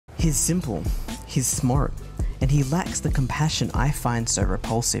He's simple, he's smart, and he lacks the compassion I find so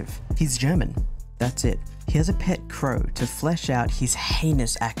repulsive. He's German. That's it. He has a pet crow to flesh out his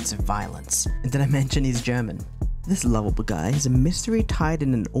heinous acts of violence. And did I mention he's German? This lovable guy is a mystery tied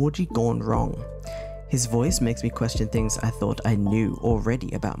in an orgy gone wrong. His voice makes me question things I thought I knew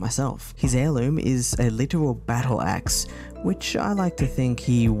already about myself. His heirloom is a literal battle axe, which I like to think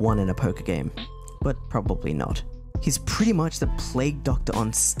he won in a poker game, but probably not. He's pretty much the plague doctor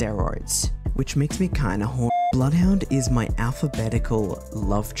on steroids, which makes me kinda horny. Bloodhound is my alphabetical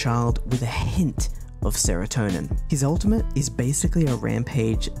love child with a hint of serotonin. His ultimate is basically a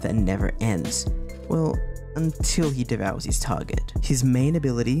rampage that never ends. Well, until he devours his target. His main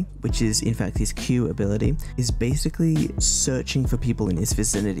ability, which is in fact his Q ability, is basically searching for people in his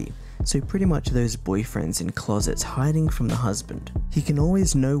vicinity. So pretty much those boyfriends in closets hiding from the husband. He can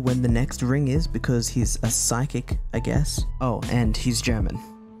always know when the next ring is because he's a psychic, I guess. Oh, and he's German.